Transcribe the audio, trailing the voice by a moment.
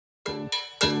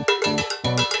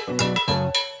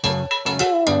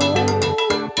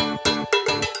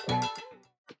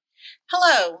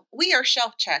We are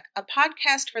Shelf Check, a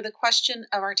podcast for the question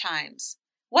of our times.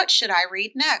 What should I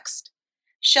read next?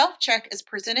 Shelf Check is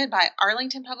presented by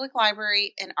Arlington Public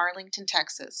Library in Arlington,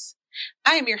 Texas.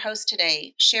 I am your host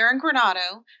today, Sharon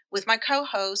Granado, with my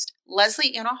co-host,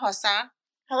 Leslie Hinojosa.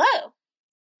 Hello.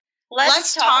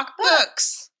 Let's talk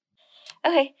books.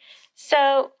 Okay,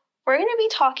 so we're going to be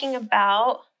talking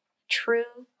about true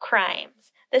crimes.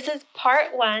 This is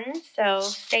part 1, so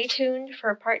stay tuned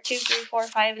for part 2, 3, 4,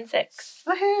 5, and 6.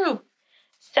 Woohoo!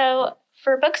 So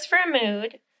for Books for a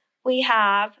Mood, we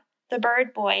have The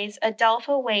Bird Boys,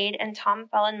 Adelpha Wade and Tom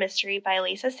Felon Mystery by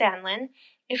Lisa Sandlin.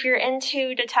 If you're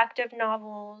into detective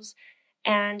novels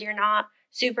and you're not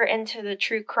super into the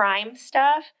true crime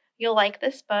stuff, you'll like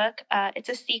this book. It's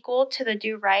a sequel to The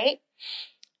Do Right.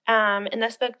 In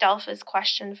this book, Delpha is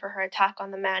questioned for her attack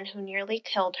on the man who nearly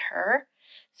killed her.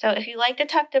 So if you like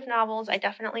detective novels, I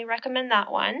definitely recommend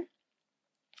that one.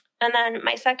 And then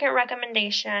my second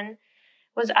recommendation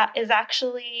is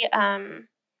actually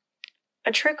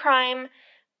a true crime,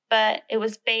 but it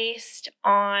was based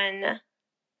on...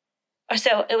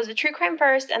 So it was a true crime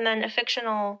first, and then a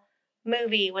fictional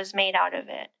movie was made out of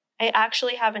it. I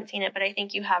actually haven't seen it, but I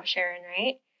think you have, Sharon,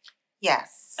 right?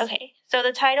 Yes. Okay, so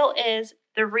the title is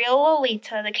The Real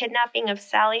Lolita, The Kidnapping of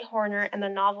Sally Horner and the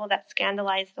Novel That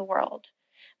Scandalized the World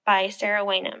by Sarah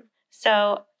Wainham.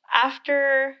 So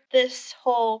after this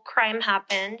whole crime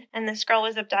happened and this girl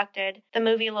was abducted, the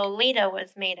movie Lolita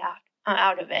was made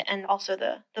out of it, and also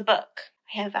the book.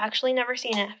 I have actually never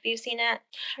seen it. Have you seen it?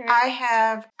 Sure. I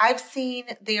have. I've seen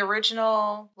the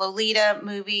original Lolita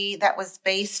movie that was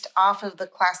based off of the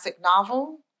classic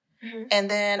novel. Mm-hmm.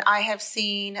 And then I have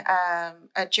seen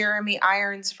a Jeremy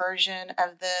Irons version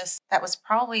of this that was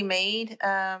probably made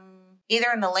either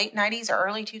in the late 90s or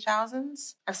early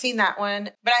 2000s. I've seen that one,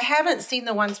 but I haven't seen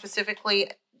the one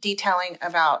specifically detailing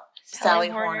about Sally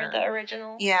Horner. The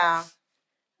original? Yeah.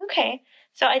 Okay.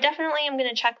 So I definitely am going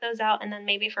to check those out, and then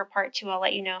maybe for part 2, I'll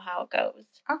let you know how it goes.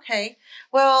 Okay.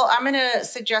 Well, I'm going to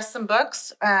suggest some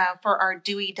books for our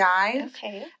Dewey Dive.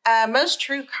 Okay. Most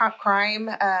true crime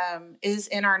is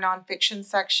in our nonfiction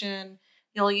section.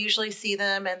 You'll usually see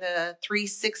them in the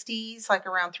 360s, like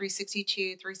around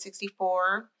 362,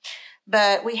 364.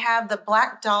 But we have the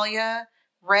Black Dahlia,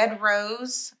 Red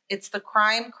Rose. It's the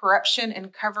crime, corruption,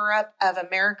 and cover-up of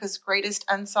America's greatest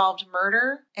unsolved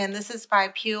murder. And this is by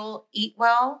Pule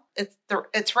Eatwell.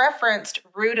 It's referenced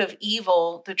Root of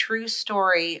Evil, the true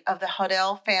story of the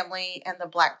Hodel family and the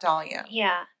Black Dahlia.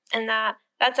 Yeah, and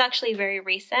that's actually very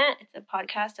recent. It's a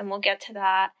podcast, and we'll get to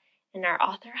that in our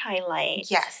author highlights.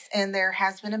 Yes, and there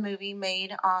has been a movie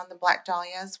made on the Black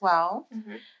Dahlia as well.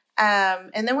 Mm-hmm.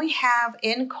 And then we have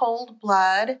In Cold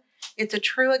Blood. It's a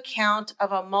true account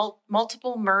of a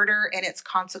multiple murder and its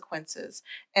consequences.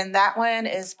 And that one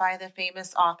is by the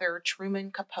famous author Truman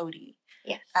Capote.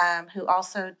 Yes. Who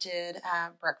also did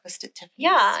Breakfast at Tiffany's.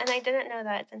 Yeah, and I didn't know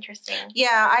that. It's interesting.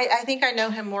 Yeah, I think I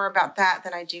know him more about that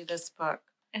than I do this book.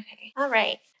 Okay. All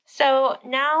right. So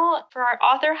now for our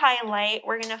author highlight,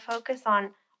 we're going to focus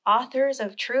on authors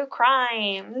of true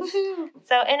crimes. Woohoo.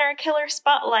 So in our killer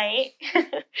spotlight,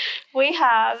 we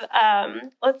have,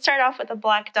 let's start off with the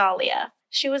Black Dahlia.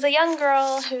 She was a young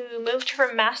girl who moved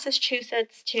from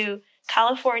Massachusetts to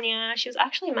California. She was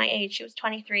actually my age. She was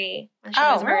 23 when she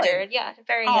was murdered. Really? Yeah,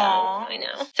 very Aww. young. I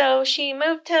know. So she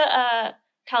moved to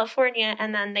California,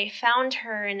 and then they found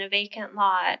her in a vacant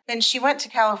lot. And she went to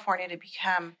California to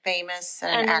become famous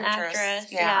and an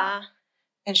actress. Yeah.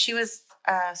 And she was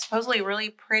supposedly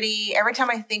really pretty. Every time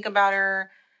I think about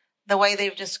her, the way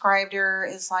they've described her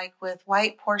is like with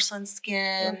white porcelain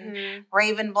skin, mm-hmm.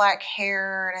 raven black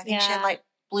hair, and I think she had like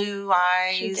blue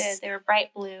eyes. She did. They were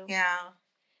bright blue. Yeah.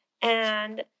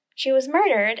 And she was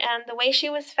murdered, and the way she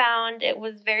was found, it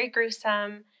was very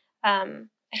gruesome.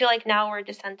 I feel like now we're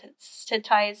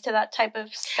desensitized to that type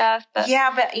of stuff. But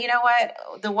yeah, but you know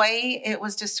what? The way it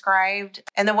was described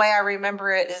and the way I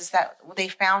remember it is that they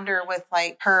found her with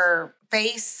like her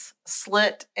face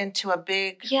slit into a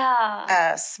big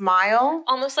smile.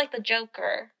 Almost like the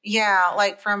Joker. Yeah,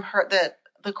 like from her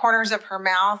the corners of her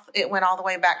mouth, it went all the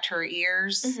way back to her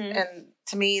ears. Mm-hmm. And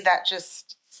to me, that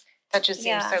just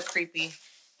seems so creepy.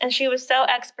 And she was so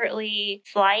expertly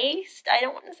sliced. I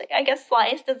don't want to say, I guess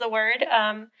sliced is a word.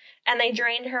 And they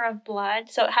drained her of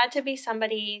blood. So it had to be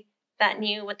somebody that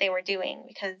knew what they were doing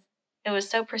because it was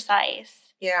so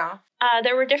precise. Yeah.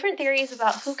 There were different theories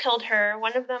about who killed her.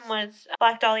 One of them was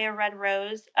Black Dahlia, Red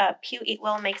Rose. Pule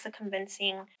Eatwell makes a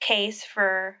convincing case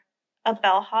for a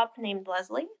bellhop named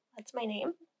Leslie. That's my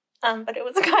name. But it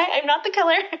was a guy. I'm not the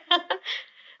killer.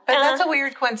 But that's a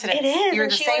weird coincidence. It is. You're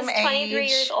the same age. She was 23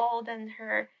 years old, and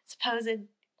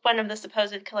one of the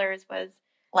supposed killers was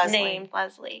named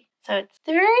Leslie. So it's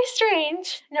very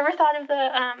strange. Never thought of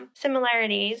the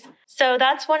similarities. So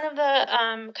that's one of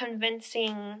the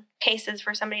convincing cases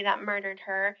for somebody that murdered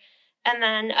her. And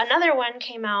then another one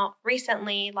came out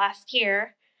recently last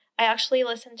year. I actually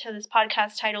listened to this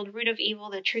podcast titled Root of Evil,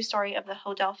 The True Story of the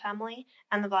Hodel Family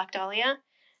and the Black Dahlia.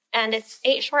 And it's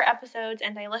 8 short episodes,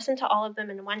 and I listened to all of them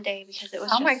in one day because it was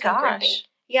just so gripping.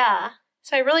 Yeah.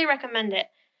 So I really recommend it.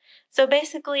 So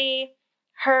basically,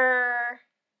 George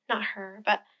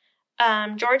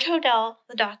Hodel,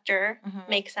 the doctor,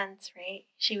 makes sense, right?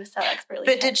 She was so expertly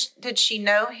But did she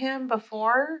know him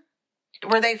before?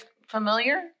 Were they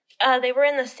familiar? They were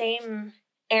in the same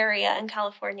area in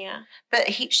California. But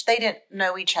they didn't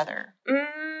know each other?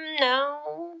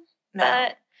 No.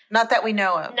 But not that we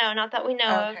know of. No, not that we know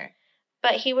of.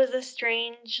 But he was a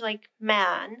strange,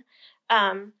 man.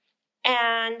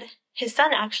 And his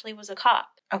son actually was a cop.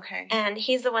 Okay. And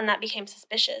he's the one that became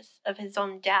suspicious of his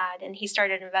own dad, and he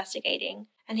started investigating.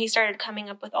 And he started coming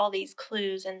up with all these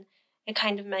clues, and it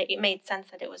kind of made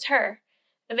sense that it was her.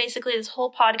 But basically, this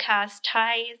whole podcast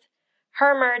ties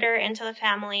her murder into the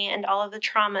family and all of the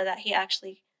trauma that he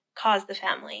actually caused the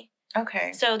family.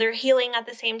 Okay. So they're healing at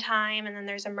the same time, and then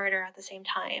there's a murder at the same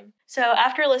time. So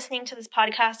after listening to this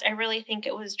podcast, I really think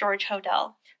it was George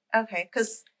Hodel. Okay,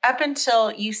 because up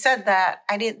until you said that,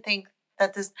 I didn't think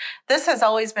that this has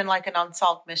always been like an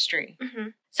unsolved mystery. Mm-hmm.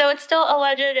 So it's still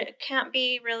alleged. It can't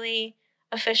be really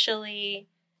officially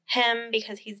him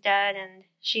because he's dead and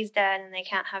she's dead, and they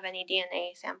can't have any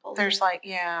DNA samples. There's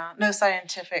no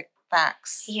scientific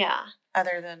facts. Yeah.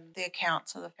 Other than the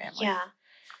accounts of the family. Yeah.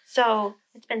 So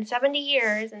it's been 70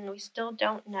 years and we still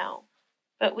don't know.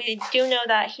 But we do know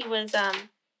that he was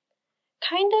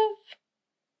kind of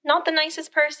not the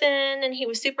nicest person, and he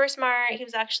was super smart. He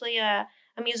was actually a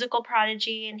musical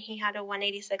prodigy, and he had a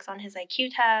 186 on his IQ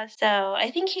test. So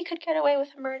I think he could get away with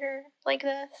a murder like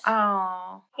this.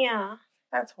 Oh. Yeah.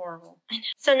 That's horrible.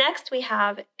 So next we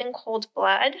have In Cold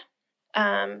Blood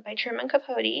by Truman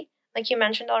Capote. Like you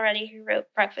mentioned already, he wrote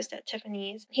Breakfast at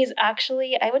Tiffany's. He's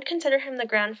actually, I would consider him the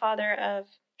grandfather of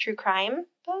true crime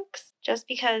books, just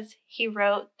because he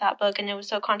wrote that book and it was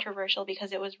so controversial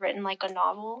because it was written like a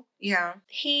novel. Yeah.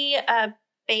 He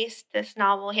based this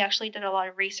novel, he actually did a lot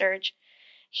of research.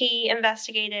 He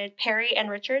investigated Perry and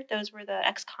Richard. Those were the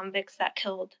ex-convicts that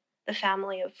killed the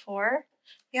family of 4.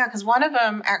 Yeah, because one of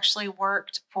them actually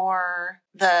worked for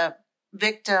the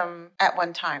victim at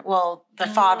one time. Well, the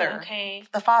father. Okay.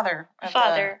 The father.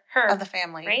 Herb. Of the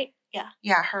family. Right? Yeah.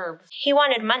 Yeah, Herb. He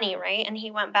wanted money, right? And he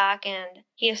went back and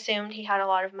he assumed he had a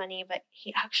lot of money, but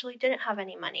he actually didn't have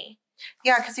any money.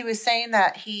 Yeah, because he was saying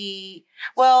that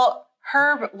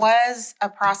Herb was a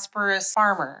prosperous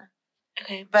farmer.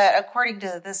 Okay. But according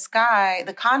to this guy,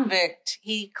 the convict,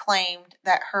 he claimed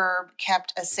that Herb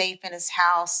kept a safe in his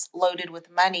house loaded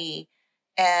with money,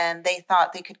 and they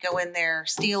thought they could go in there,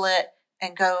 steal it,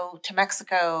 and go to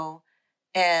Mexico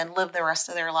and live the rest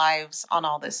of their lives on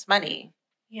all this money.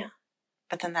 Yeah.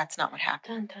 But then that's not what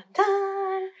happened. Dun, dun,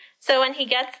 dun. So when he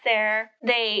gets there,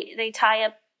 they tie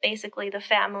up basically the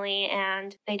family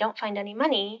and they don't find any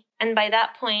money. And by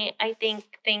that point, I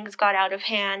think things got out of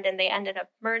hand and they ended up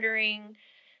murdering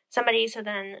somebody. So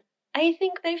then I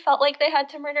think they felt like they had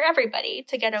to murder everybody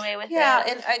to get away with it. Yeah,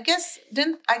 and I guess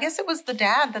it was the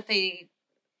dad that they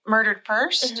murdered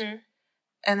first. Mm-hmm.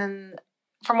 And then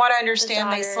from what I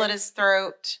understand, they slit his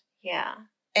throat. Yeah.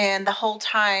 And the whole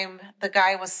time the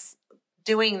guy was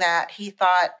doing that, he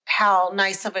thought how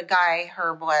nice of a guy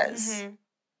Herb was. Mm-hmm.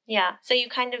 Yeah. So you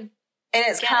kind of, and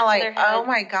it's kind of like, oh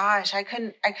my gosh, I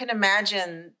couldn't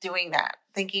imagine doing that.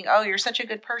 Thinking, oh, you're such a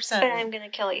good person. But I'm going to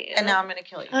kill you. And now I'm going to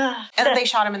kill you. And then they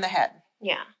shot him in the head.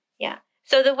 Yeah. Yeah.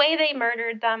 So the way they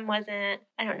murdered them wasn't,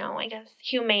 I don't know, I guess,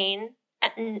 humane.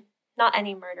 Not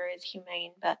any murder is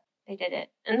humane, but they did it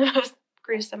in the most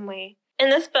gruesome way. In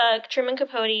this book, Truman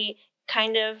Capote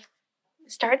kind of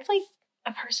starts like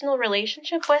a personal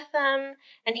relationship with them,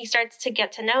 and he starts to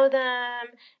get to know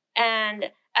them.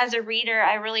 And as a reader,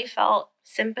 I really felt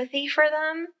sympathy for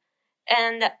them.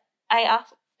 And I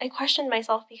questioned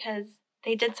myself because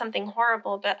they did something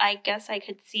horrible, but I guess I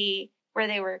could see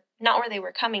not where they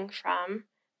were coming from,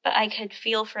 but I could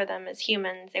feel for them as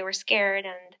humans. They were scared,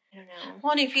 and I don't know.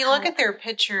 Well, and if you look at their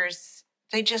pictures,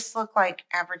 they just look like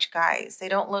average guys. They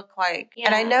don't look like,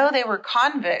 and I know they were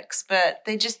convicts, but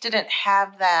they just didn't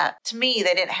have that, to me,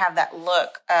 they didn't have that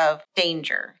look of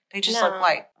danger. They just look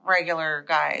like regular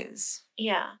guys.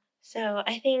 Yeah. So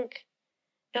I think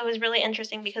it was really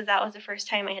interesting because that was the first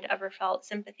time I had ever felt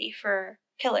sympathy for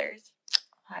killers.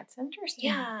 That's interesting.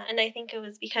 Yeah, and I think it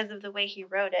was because of the way he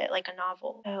wrote it, like a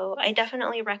novel. So I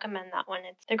definitely recommend that one.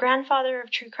 It's The Grandfather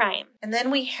of True Crime. And then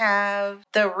we have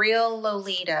The Real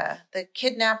Lolita, the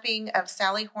kidnapping of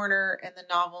Sally Horner in the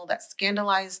novel that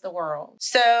scandalized the world.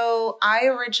 So I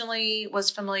originally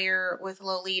was familiar with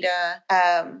Lolita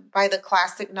by the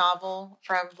classic novel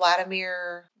from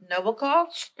Vladimir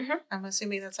Nabokov. Mm-hmm. I'm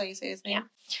assuming that's how you say his name. Yeah.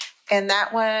 And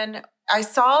that one, I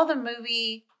saw the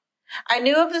movie. I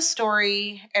knew of the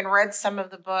story and read some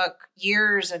of the book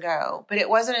years ago, but it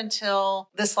wasn't until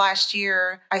this last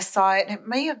year I saw it. And it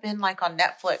may have been like on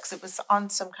Netflix. It was on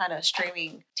some kind of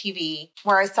streaming TV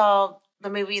where I saw the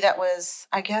movie that was,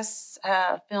 I guess,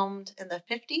 filmed in the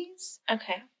 50s.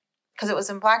 Okay. Because it was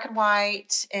in black and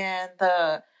white, and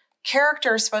the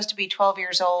character is supposed to be 12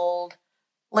 years old,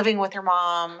 living with her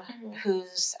mom,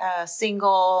 who's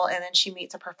single, and then she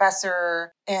meets a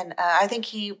professor, and I think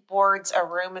he boards a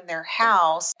room in their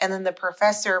house, and then the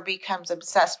professor becomes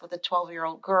obsessed with a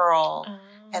 12-year-old girl,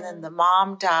 and then the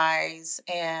mom dies,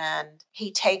 and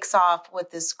he takes off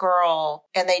with this girl,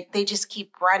 and they just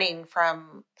keep running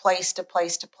from place to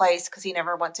place to place because he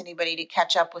never wants anybody to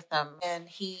catch up with them, and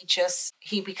he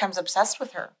becomes obsessed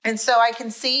with her. And so I can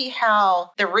see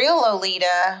how the real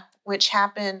Lolita, which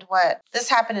happened this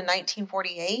happened in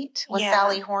 1948 with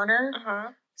Sally Horner.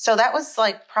 So that was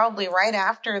like probably right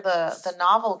after the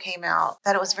novel came out,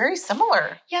 that it was very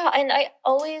similar. Yeah, and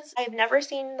I've never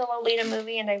seen the Lolita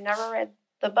movie, and I've never read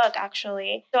the book,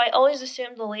 actually. So I always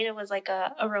assumed Lolita was like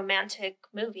a romantic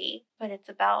movie, but it's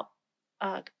about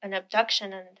an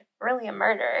abduction and really a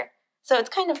murder. So it's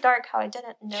kind of dark how I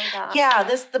didn't know that. Yeah,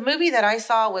 the movie that I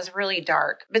saw was really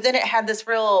dark, but then it had this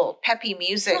real peppy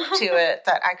music to it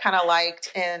that I kind of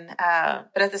liked. And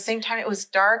but at the same time, it was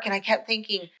dark, and I kept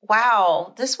thinking,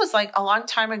 wow, this was like a long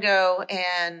time ago,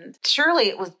 and surely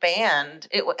it was banned.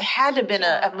 It had to have been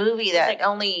a movie that like,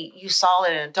 only you saw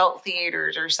in adult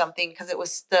theaters or something,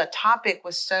 because the topic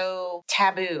was so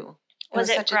taboo.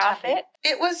 Was it graphic?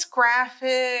 It was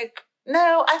graphic.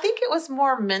 No, I think it was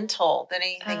more mental than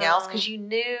anything else, because you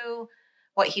knew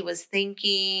what he was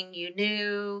thinking. You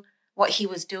knew what he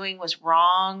was doing was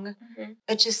wrong. Mm-hmm.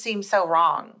 It just seemed so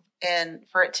wrong. And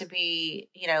for it to be,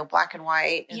 black and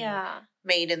white and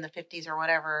made in the 50s or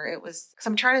whatever, it was, because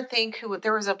I'm trying to think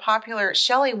there was a popular,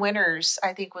 Shelley Winters,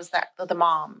 I think was the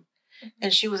mom.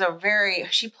 And she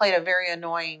played a very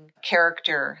annoying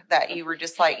character that you were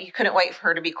just like, you couldn't wait for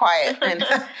her to be quiet. And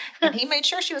he made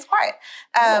sure she was quiet.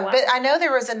 But I know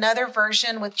there was another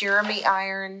version with Jeremy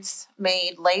Irons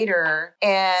made later,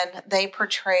 and they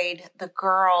portrayed the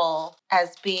girl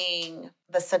as being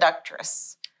the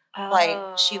seductress.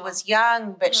 Like she was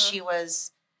young, but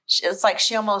it's like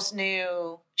she almost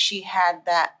knew she had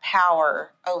that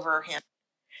power over him.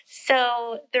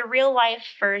 So the real life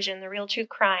version, the real true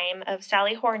crime of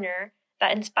Sally Horner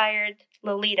that inspired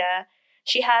Lolita,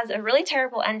 she has a really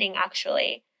terrible ending,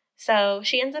 actually. So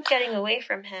she ends up getting away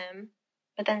from him,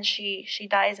 but then she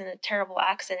dies in a terrible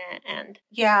accident. And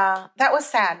yeah, that was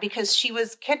sad, because she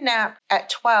was kidnapped at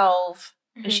 12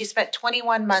 and she spent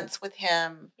 21 months with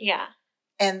him. Yeah.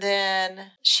 And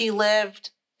then she lived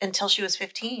until she was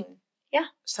 15. Yeah.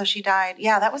 So she died.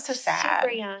 Yeah, that was so sad.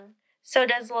 Super young. So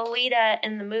does Lolita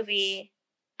in the movie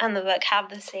and the book have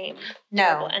the same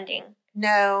terrible ending?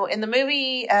 No. In the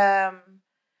movie, it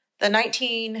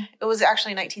was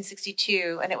actually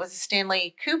 1962, and it was a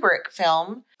Stanley Kubrick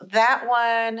film. That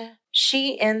one,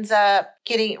 she ends up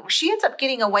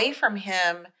getting away from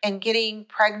him and getting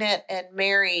pregnant and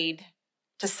married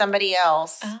to somebody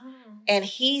else. Oh. And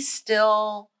he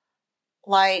still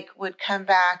would come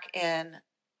back and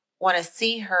want to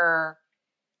see her.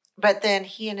 But then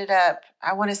he ended up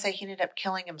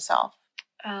killing himself.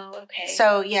 Oh, okay.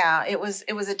 So yeah, it was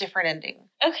a different ending.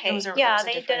 Okay.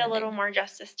 They did a little more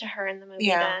justice to her in the movie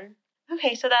then.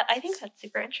 Okay, so I think that's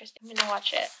super interesting. I'm gonna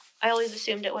watch it. I always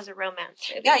assumed it was a romance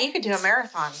movie. Yeah, you could do a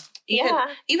marathon.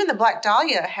 Even the Black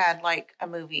Dahlia had a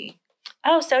movie.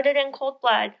 Oh, so did In Cold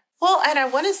Blood. Well, and I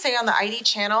want to say on the ID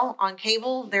channel on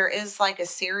cable, there is a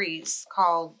series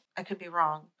called, I could be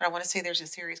wrong, but I want to say there's a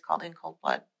series called In Cold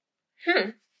Blood.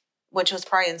 Which was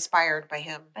probably inspired by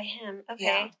him. Okay.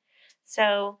 Yeah.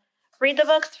 So read the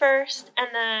books first and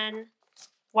then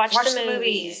watch the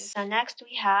movies. So next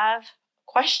we have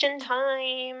question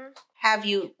time. Have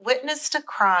you witnessed a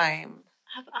crime?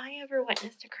 Have I ever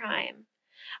witnessed a crime?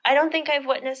 I don't think I've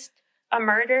witnessed a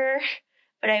murder,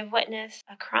 but I've witnessed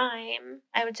a crime.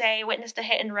 I would say I witnessed a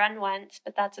hit and run once,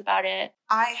 but that's about it.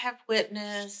 I have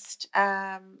witnessed,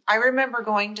 I remember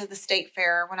going to the state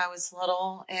fair when I was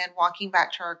little and walking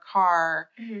back to our car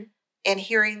and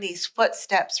hearing these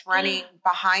footsteps running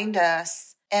behind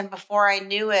us. And before I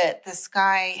knew it, this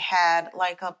guy had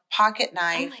like a pocket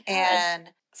knife and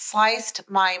sliced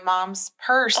my mom's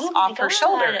purse off her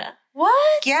shoulder.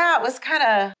 What? Yeah, it was kind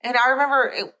of, and I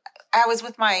remember I was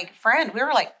with my friend. We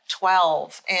were like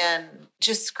 12 and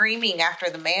just screaming after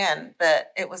the man.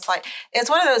 But it was like, it's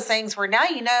one of those things where now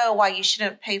you know why you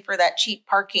shouldn't pay for that cheap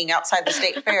parking outside the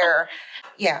state fair.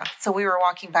 Yeah. So we were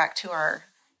walking back to our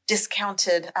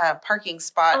discounted parking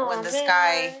spot when this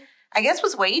guy, I guess,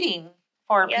 was waiting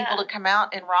for people to come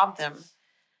out and rob them.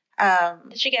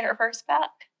 Did she get her purse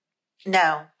back?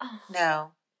 No,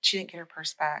 no. She didn't get her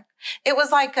purse back. It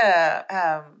was like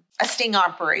a sting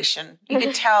operation. You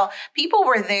could tell people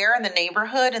were there in the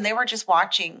neighborhood and they were just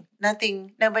watching.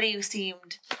 Nobody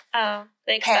seemed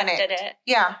they expected panicked. it.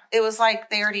 Yeah, it was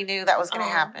like they already knew that was going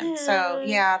to happen. Man. So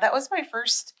yeah, that was my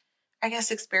first, I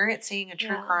guess, experience seeing a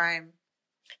true crime.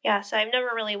 Yeah, so I've never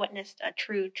really witnessed a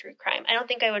true crime. I don't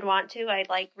think I would want to. I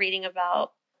like reading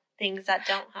about things that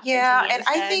don't happen. Yeah, to me and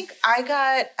I think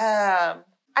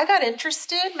I got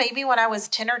interested maybe when I was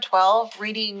 10 or 12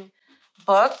 reading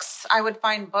books. I would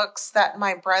find books that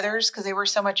my brothers, because they were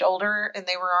so much older and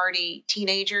they were already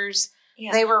teenagers,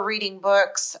 they were reading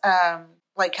books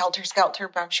like Helter Skelter,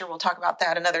 but I'm sure we'll talk about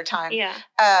that another time. Yeah.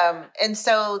 And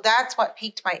so that's what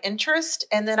piqued my interest.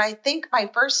 And then I think my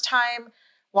first time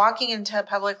walking into a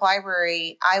public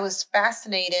library, I was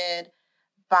fascinated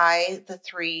by the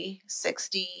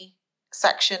 360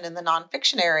 section in the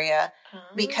nonfiction area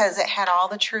because it had all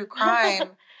the true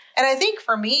crime. And I think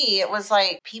for me, it was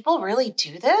like, people really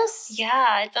do this?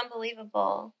 Yeah, it's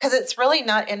unbelievable. Because it's really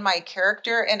not in my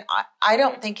character. And I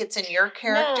don't think it's in your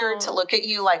character to look at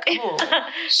you like, oh,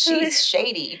 she's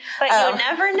shady. But you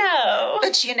never know.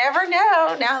 But you never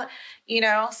know. Now,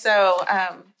 so,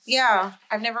 yeah,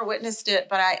 I've never witnessed it,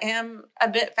 but I am a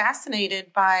bit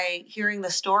fascinated by hearing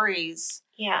the stories.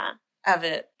 Yeah. Of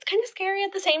it. It's kind of scary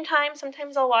at the same time.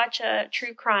 Sometimes I'll watch a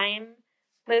true crime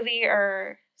movie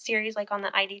or series like on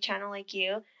the ID channel like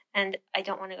you, and I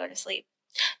don't want to go to sleep.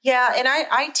 Yeah, and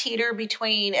I teeter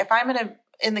between, if I'm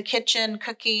in the kitchen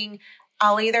cooking,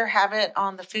 I'll either have it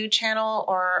on the food channel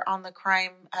or on the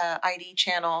crime ID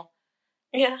channel.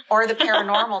 Yeah. Or the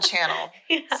paranormal channel.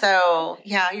 Yeah. So,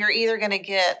 yeah, you're either going to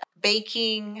get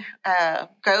baking,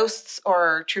 ghosts,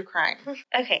 or true crime.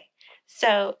 Okay.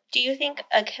 So, do you think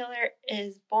a killer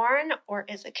is born or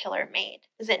is a killer made?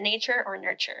 Is it nature or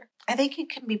nurture? I think it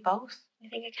can be both. You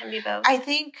think it can be both? I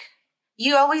think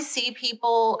you always see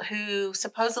people who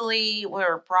supposedly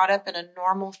were brought up in a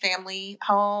normal family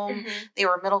home. Mm-hmm. They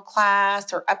were middle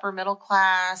class or upper middle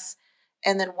class.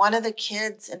 And then one of the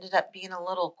kids ended up being a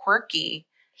little quirky.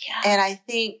 Yeah. And I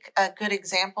think a good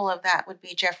example of that would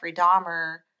be Jeffrey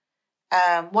Dahmer.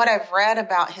 What I've read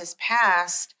about his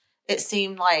past, it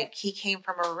seemed like he came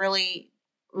from a really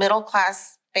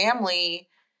middle-class family,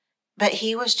 but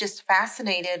he was just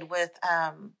fascinated with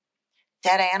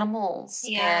dead animals.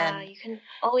 Yeah, and you can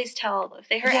always tell if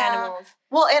they hurt animals.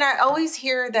 Well, and I always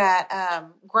hear that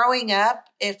growing up,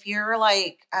 if you're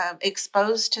like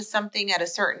exposed to something at a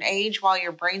certain age while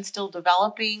your brain's still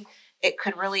developing, it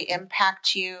could really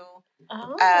impact you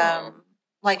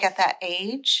like at that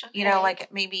age, like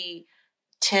at maybe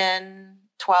 10,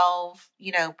 12,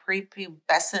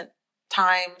 prepubescent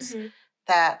times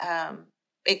that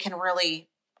it can really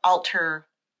alter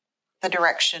the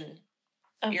direction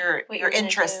your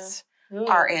interests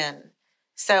are in.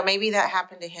 So maybe that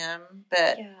happened to him,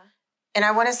 but and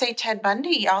I want to say Ted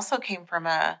Bundy also came from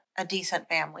a decent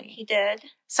family. He did.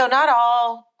 So not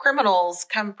all criminals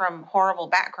come from horrible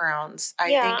backgrounds. I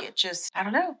think it just, I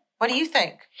don't know. What do you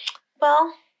think?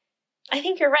 Well, I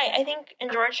think you're right. I think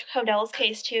in George Hodell's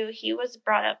case too, he was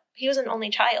brought up, he was an only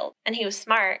child and he was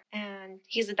smart and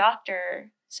he's a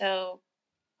doctor. So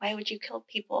why would you kill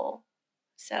people?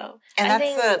 So, and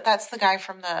that's the guy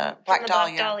from the Black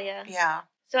Dahlia. Yeah.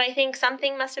 So I think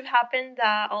something must have happened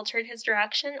that altered his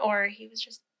direction, or he was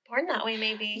just born that way,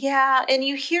 maybe. Yeah, and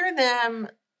you hear them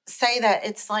say that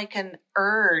it's like an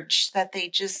urge that they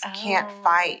just can't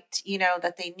fight,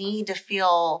 that they need to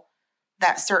feel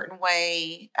that certain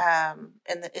way. And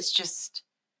it's just,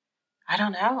 I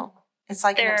don't know. It's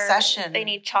like an obsession. They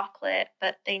need chocolate,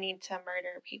 but they need to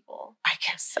murder people. I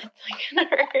guess so. It's like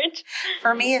an urge.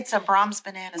 For me, it's a Brahms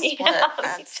banana split.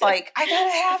 Yeah, it's like, I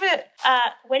gotta have it.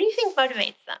 What do you think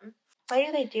motivates them? Why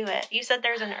do they do it? You said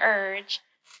there's an urge,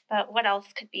 but what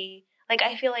else could be? Like,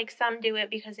 I feel like some do it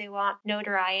because they want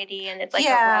notoriety, and it's like a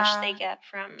rush they get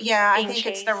from being I think chased.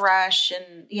 It's the rush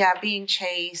and, being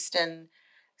chased and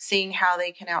seeing how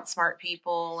they can outsmart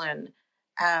people and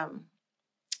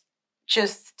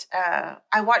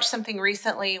I watched something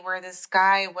recently where this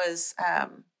guy was,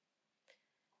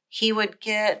 he would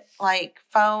get like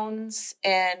phones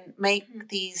and make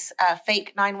these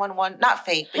fake 911, not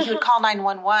fake, but he would call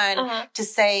 911 to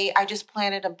say, I just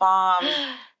planted a bomb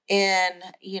in,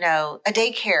 a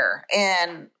daycare.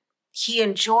 And he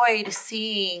enjoyed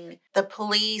seeing the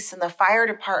police and the fire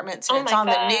departments, and it's on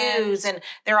the news, and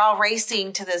they're all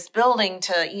racing to this building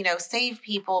to, save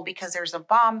people because there's a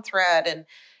bomb threat.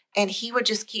 And he would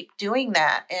just keep doing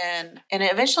that. And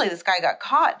eventually this guy got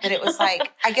caught. But it was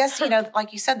like, I guess,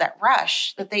 like you said, that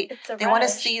rush that they want to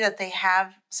see that they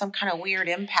have some kind of weird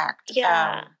impact.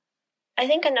 Yeah. I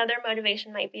think another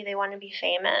motivation might be they want to be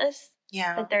famous.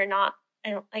 Yeah. But they're not,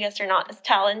 I guess they're not as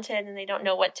talented and they don't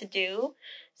know what to do.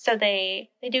 So they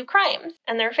do crimes,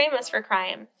 and they're famous for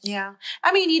crimes. Yeah.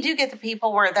 I mean, you do get the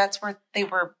people where that's where they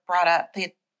were brought up.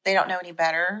 They don't know any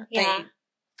better. Yeah.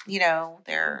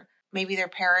 Maybe their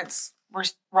parents were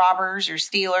robbers or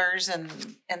stealers, and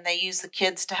they use the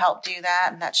kids to help do that,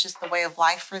 and that's just the way of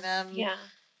life for them. Yeah.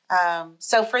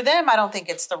 So for them, I don't think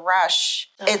it's the rush.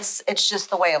 It's just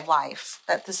the way of life,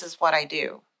 that this is what I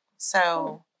do.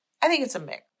 So I think it's a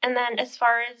mix. And then as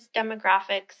far as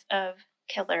demographics of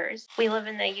killers, we live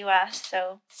in the U.S.,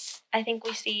 so I think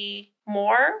we see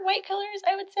more white killers,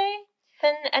 I would say,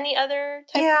 than any other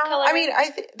type of killer.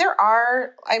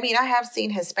 I mean, I have seen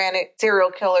Hispanic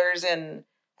serial killers and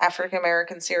African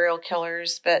American serial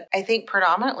killers, but I think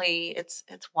predominantly it's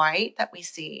white that we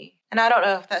see. And I don't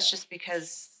know if that's just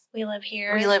because we live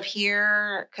here.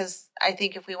 Because I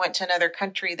think if we went to another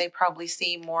country, they probably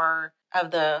see more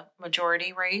of the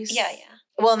majority race. Yeah.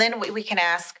 Well, then we can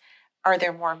ask, are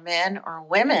there more men or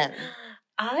women?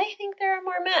 I think there are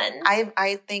more men.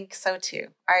 I think so too.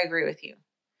 I agree with you.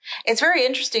 It's very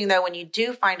interesting, though, when you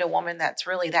do find a woman that's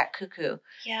really that cuckoo.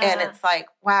 Yeah. And it's like,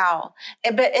 wow.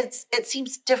 But it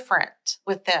seems different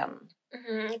with them.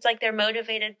 Mm-hmm. It's like they're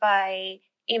motivated by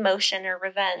emotion or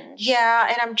revenge. Yeah,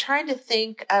 and I'm trying to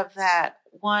think of that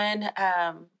one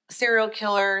serial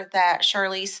killer that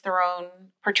Charlize Theron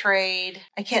portrayed.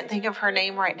 I can't think of her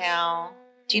name right now.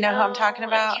 Do you know who I'm talking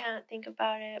about? I can't think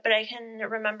about it, but I can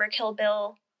remember Kill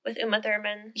Bill with Uma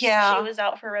Thurman. Yeah. She was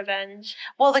out for revenge.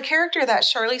 Well, the character that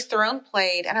Charlize Theron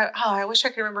played, and I wish I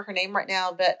could remember her name right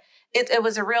now, but it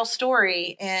was a real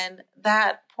story, and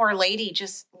that poor lady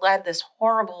just led this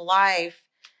horrible life.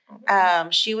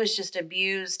 She was just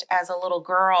abused as a little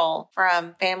girl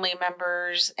from family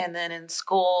members, and then in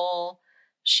school,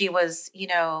 she was,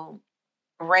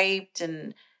 raped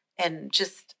and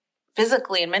just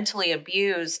physically and mentally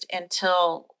abused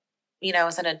until,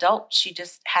 as an adult, she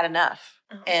just had enough.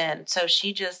 And so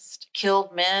she just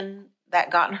killed men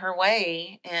that got in her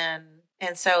way. And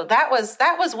so that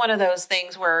was one of those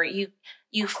things where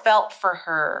you felt for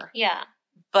her. Yeah.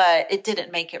 But it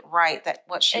didn't make it right that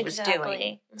what she was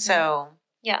doing. Mm-hmm. So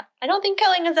yeah, I don't think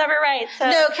killing is ever right. So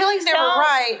no, killing's never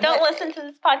right. Don't listen to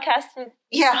this podcast and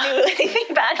do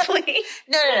anything badly.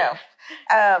 No.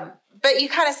 But you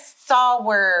kind of saw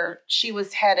where she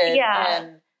was headed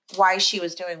and why she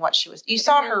was doing what she was. You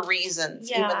saw her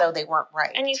reasons, even though they weren't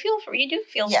right. And you do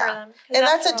feel for them. And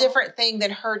that's a different thing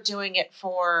than her doing it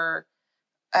for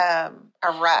a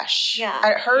rush.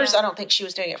 Yeah. Hers, I don't think she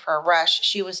was doing it for a rush.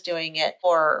 She was doing it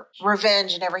for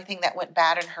revenge, and everything that went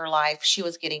bad in her life, she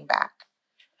was getting back.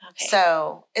 Okay.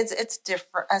 So it's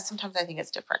different. Sometimes I think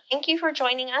it's different. Thank you for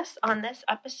joining us on this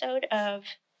episode of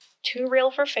Too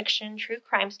Real for Fiction, True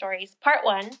Crime Stories, Part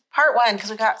 1. Part 1, because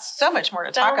we got so much more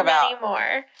to talk about. So many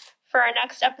more. For our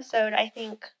next episode, I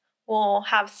think we'll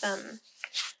have some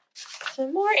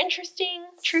more interesting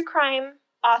true crime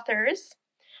authors.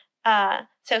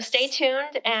 So stay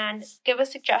tuned and give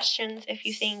us suggestions if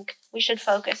you think we should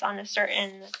focus on a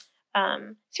certain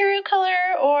serial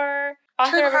killer or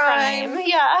author of a crime.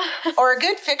 Yeah. Or a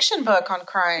good fiction book on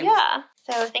crime. Yeah.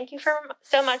 So thank you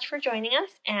so much for joining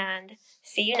us, and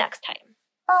see you next time.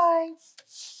 Bye.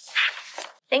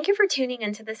 Thank you for tuning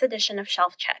into this edition of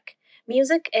Shelf Check.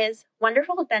 Music is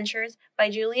Wonderful Adventures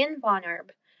by Julian Von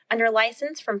Erb, under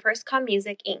license from FirstCom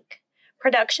Music, Inc.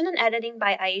 Production and editing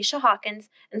by Aisha Hawkins,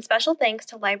 and special thanks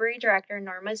to Library Director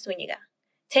Norma Zuniga.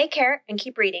 Take care and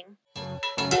keep reading.